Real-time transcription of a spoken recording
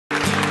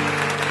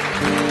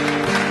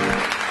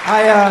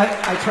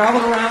I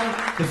traveled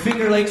around the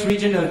Finger Lakes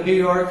region of New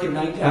York in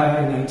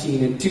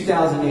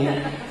 2008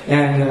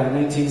 and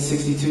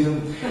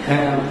 1962.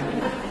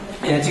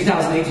 And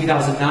 2008,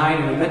 2009,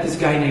 and I met this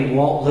guy named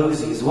Walt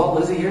Losey. Is Walt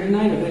Losey here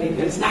tonight?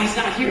 It's nice,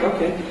 not here,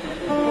 okay.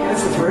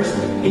 That's the first.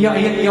 He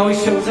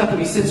always shows up and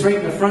he sits right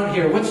in the front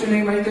here. What's your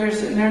name right there,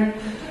 sitting there?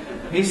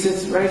 He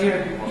sits right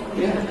here.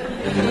 Yeah.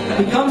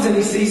 He comes and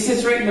he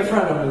sits right in the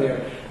front over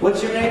there.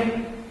 What's your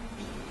name?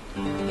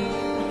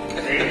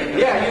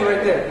 Yeah, you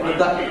right there.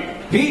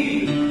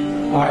 Pete.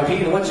 All right,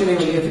 Pete. And what's your name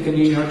on the Ithaca,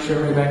 New York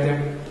shirt right back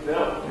there?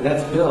 Bill.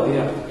 That's Bill.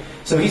 Yeah.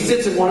 So he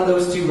sits in one of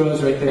those two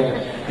rows right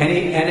there,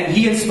 and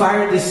he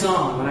inspired this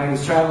song when I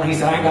was traveling. He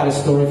said, "I got a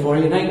story for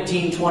you."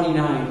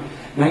 1929,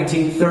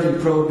 1930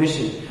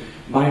 Prohibition.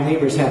 My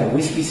neighbors had a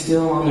whiskey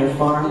still on their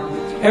farm.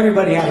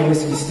 Everybody had a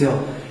whiskey still.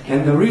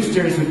 And the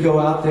roosters would go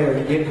out there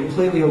and get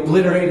completely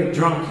obliterated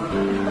drunk,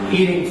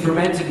 eating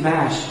fermented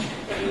mash.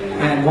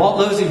 And Walt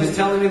Losey was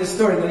telling me the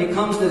story. And then he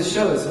comes to the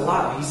show. It's a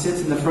lot. He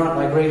sits in the front,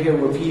 like right here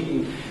where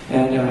Pete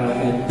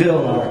and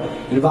Bill are.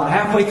 And about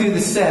halfway through the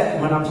set,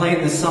 when I'm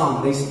playing this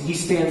song, he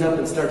stands up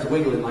and starts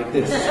wiggling like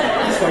this.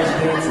 He starts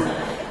dancing.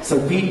 So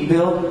Pete and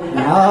Bill,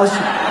 now's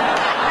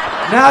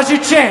your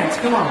chance.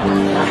 Come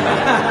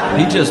on.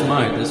 He just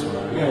might this one.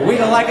 Yeah,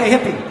 wiggle like a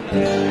hippie.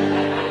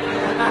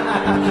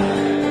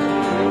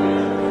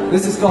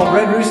 This is called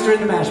Red Rooster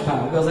in the Mash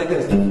Pile. It goes like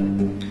this.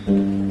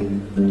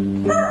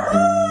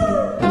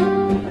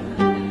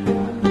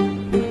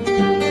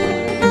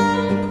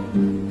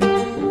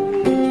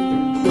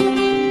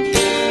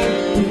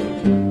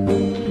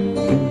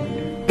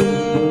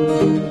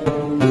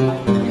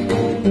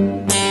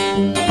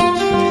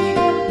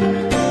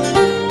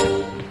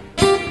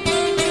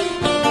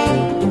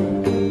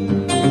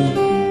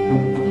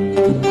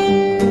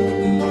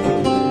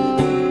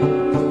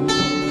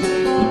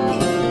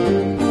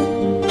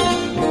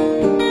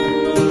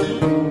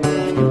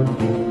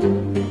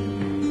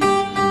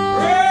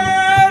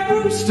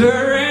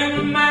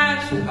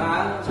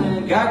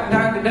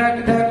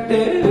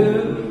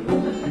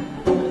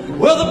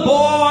 Well, the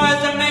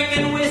boys are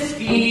making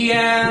whiskey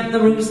and the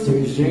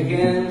rooster's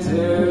drinking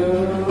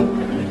too.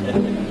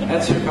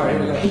 That's your part.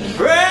 Here we go.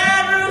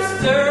 Red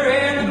rooster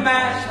in the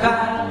mash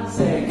pile,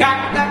 say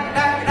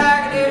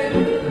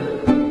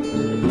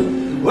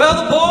cock-a-dock-a-dock-a-dock-a-doo. Well,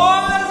 the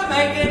boys are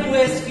making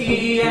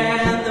whiskey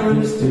and the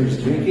rooster's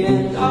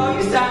drinking. Oh,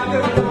 you sound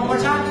good. One more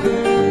time.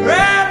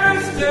 Red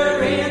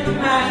rooster in the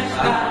mash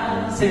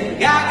pile, say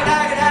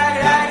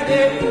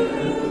cock-a-dock-a-dock-a-dock-a-doo.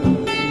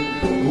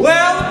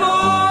 Well, the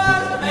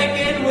boys are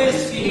making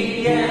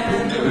whiskey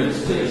and the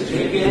rooster's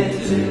drinking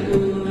too.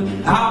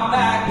 Out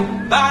back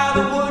by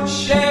the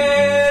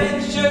woodshed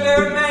in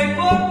sugar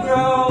maple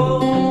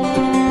grove,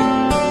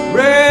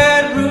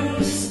 Red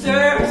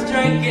rooster's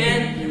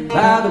drinking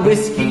by the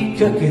whiskey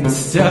cooking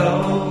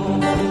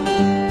stove.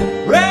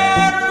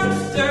 Red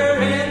rooster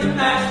in the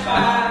mash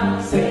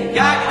pile, say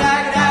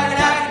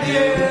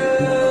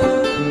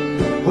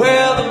cock-a-dock-a-dock-a-dock-a-doo.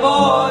 Well, the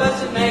boys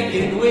are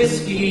making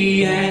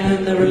whiskey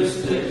and the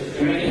rooster's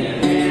drinking.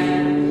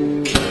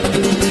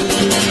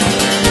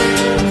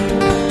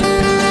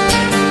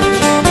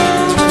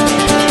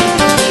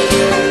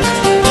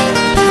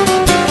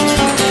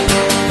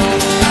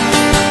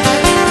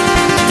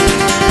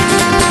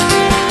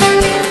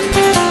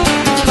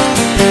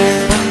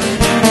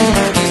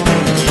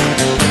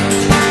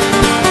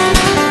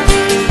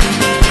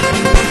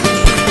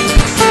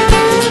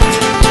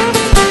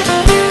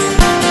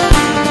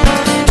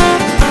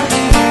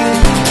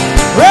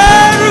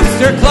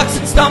 Clucks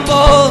and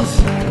stumbles,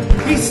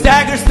 he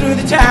staggers through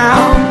the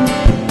town.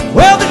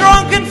 Well, the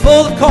drunk and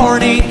full of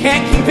corn, he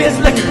can't keep his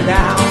liquor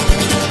down.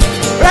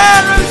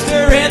 Red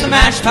rooster in the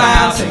mash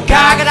pile, say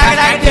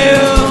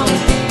cock-a-dock-a-dock-a-doo.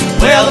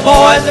 Well, the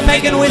boys are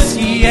making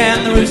whiskey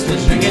and the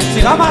rooster's drinking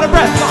too. I'm out of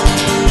breath. Come on.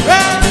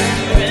 Red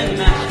rooster in the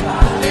mash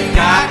pile, say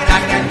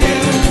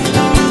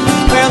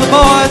cock-a-dock-a-dock-a-doo. Well, the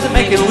boys are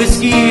making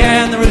whiskey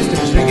and the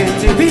rooster's drinking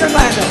too. Peter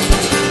Glanville.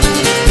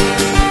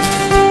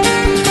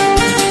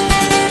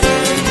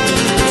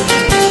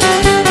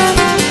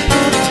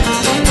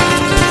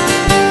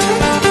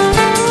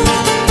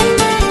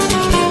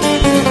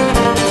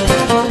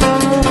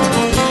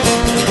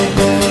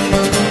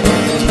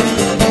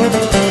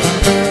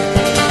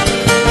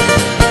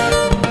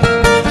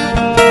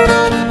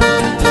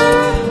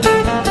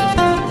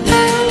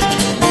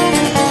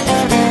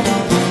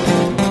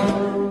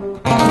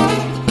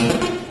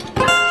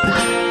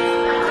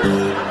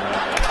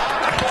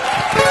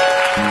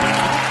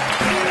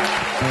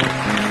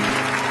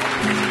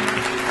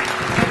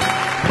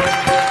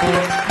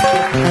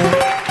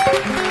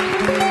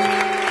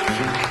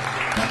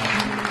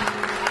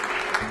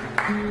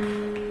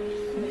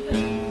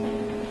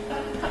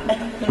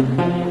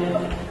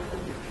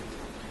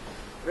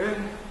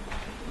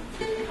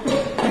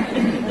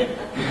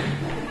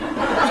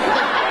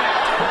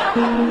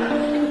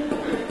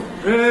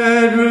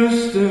 Red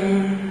rooster,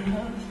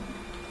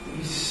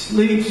 he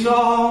sleeps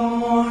all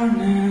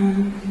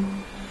morning.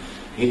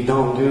 He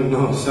don't do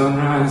no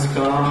sunrise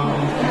call.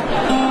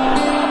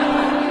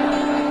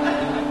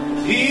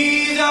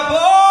 He's a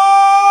boy.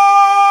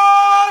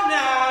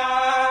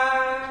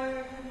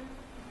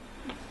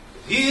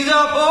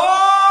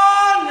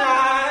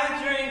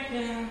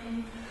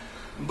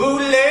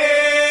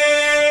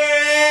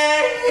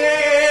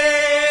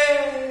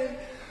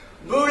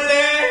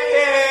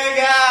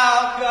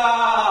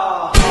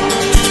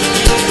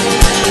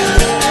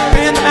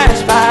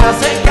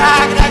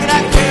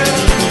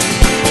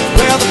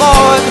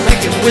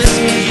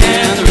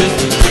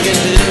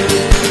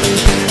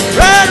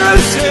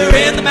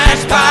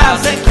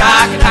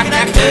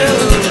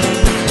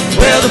 cock-a-dock-a-dock-a-doo.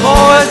 Well, the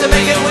boys are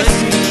making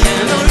whiskey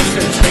and the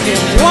rooster's drinking.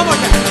 One more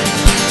time.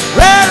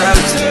 Red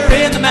rooster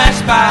in the mash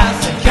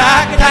box,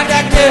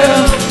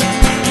 cock-a-dock-a-dock-a-doo.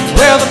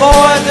 Well, the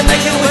boys are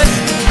making whiskey